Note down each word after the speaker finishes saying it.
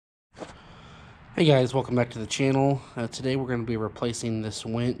Hey guys, welcome back to the channel. Today we're going to be replacing this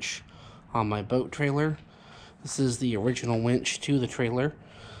winch on my boat trailer. This is the original winch to the trailer.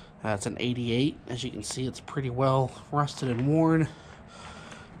 It's an 88. As you can see, it's pretty well rusted and worn.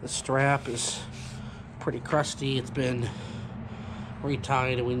 The strap is pretty crusty. It's been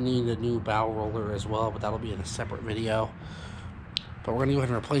retied and we need a new bow roller as well, but that'll be in a separate video. But we're going to go ahead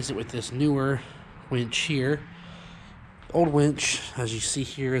and replace it with this newer winch here. Old winch, as you see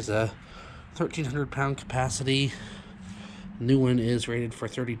here, is a 1,300 pound capacity. New one is rated for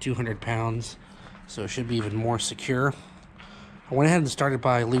 3,200 pounds, so it should be even more secure. I went ahead and started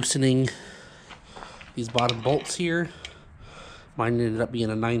by loosening these bottom bolts here. Mine ended up being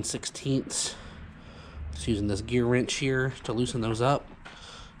a 9/16. Just using this gear wrench here to loosen those up.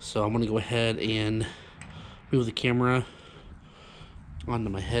 So I'm going to go ahead and move the camera onto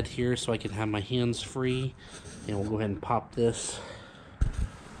my head here so I can have my hands free, and we'll go ahead and pop this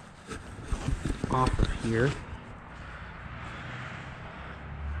off of here.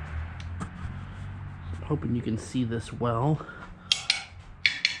 I'm hoping you can see this well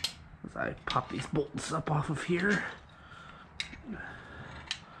as I pop these bolts up off of here.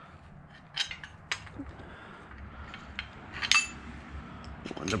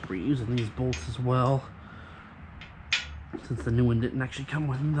 I'll end up reusing these bolts as well, since the new one didn't actually come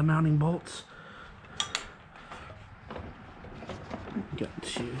with the mounting bolts. Got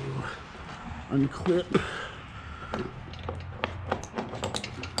to unclip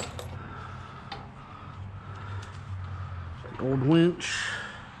the old winch,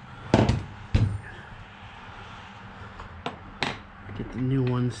 get the new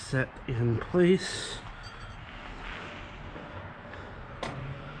one set in place. The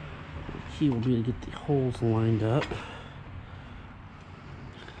key will be to get the holes lined up.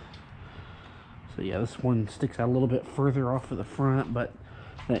 So yeah, this one sticks out a little bit further off of the front, but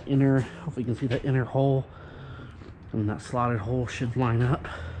that inner, hopefully you can see that inner hole, and that slotted hole should line up.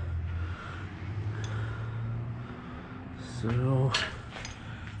 So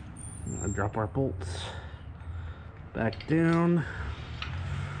I'll drop our bolts back down.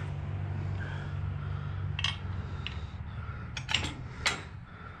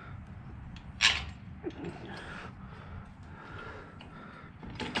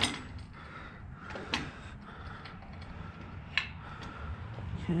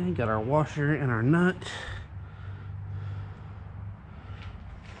 Okay, got our washer and our nut.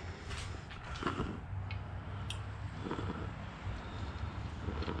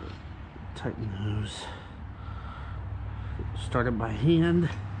 Tighten those. Started by hand.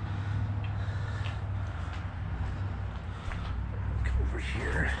 Come over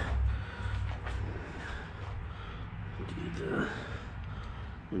here. Do the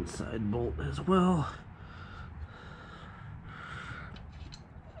inside bolt as well.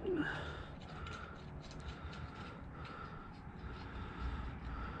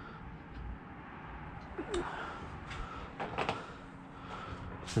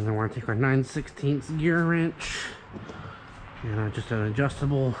 And then we're going to take our 9/16 gear wrench and just an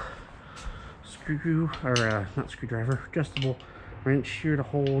adjustable not screwdriver, adjustable wrench here to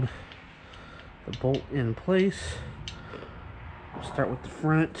hold the bolt in place. We'll start with the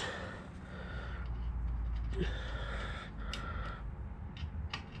front.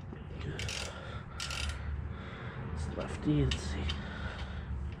 It's lefty, let's see.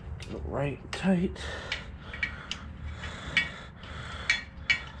 Get it right tight.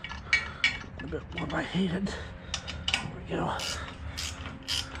 A bit more by hand. There we go.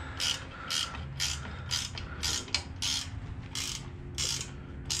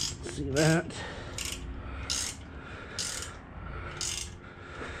 See that?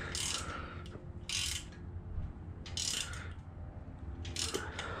 Make sure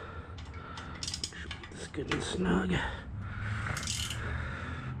this is good and snug.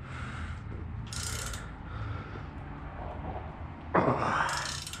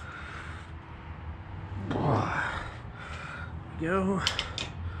 Go,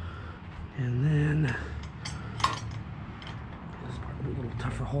 and then this is probably a little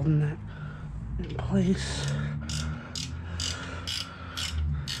tougher holding that in place.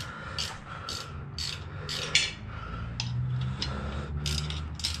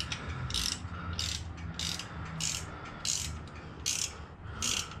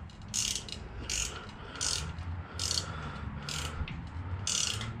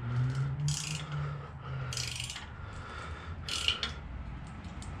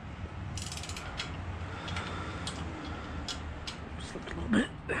 Slipped a little bit.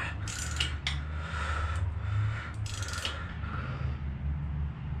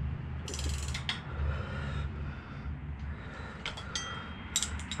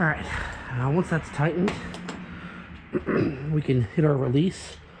 All right, Once that's tightened, we can hit our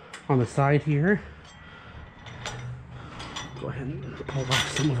release on the side here. Go ahead and pull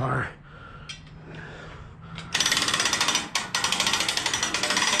off some of our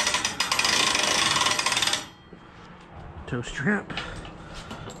tow strap.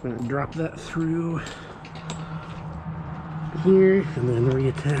 I'm going to drop that through here and then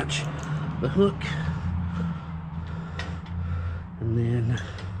reattach the hook. And then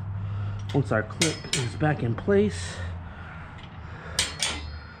once our clip is back in place,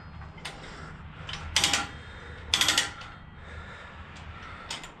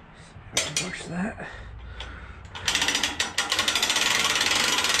 push that.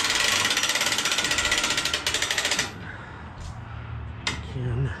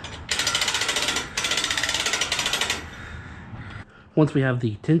 Once we have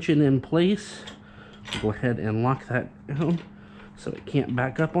the tension in place, we'll go ahead and lock that down so it can't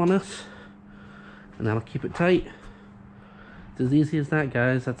back up on us, and that'll keep it tight. It's as easy as that,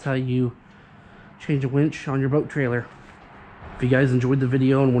 guys. That's how you change a winch on your boat trailer. If you guys enjoyed the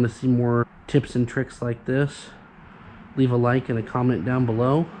video and want to see more tips and tricks like this, leave a like and a comment down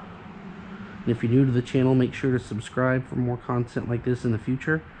below. And if you're new to the channel, make sure to subscribe for more content like this in the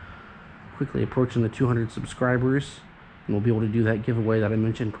future. Quickly approaching the 200 subscribers, and we'll be able to do that giveaway that I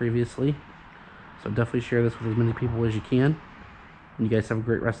mentioned previously. So definitely share this with as many people as you can. And you guys have a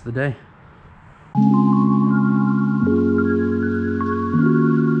great rest of the day.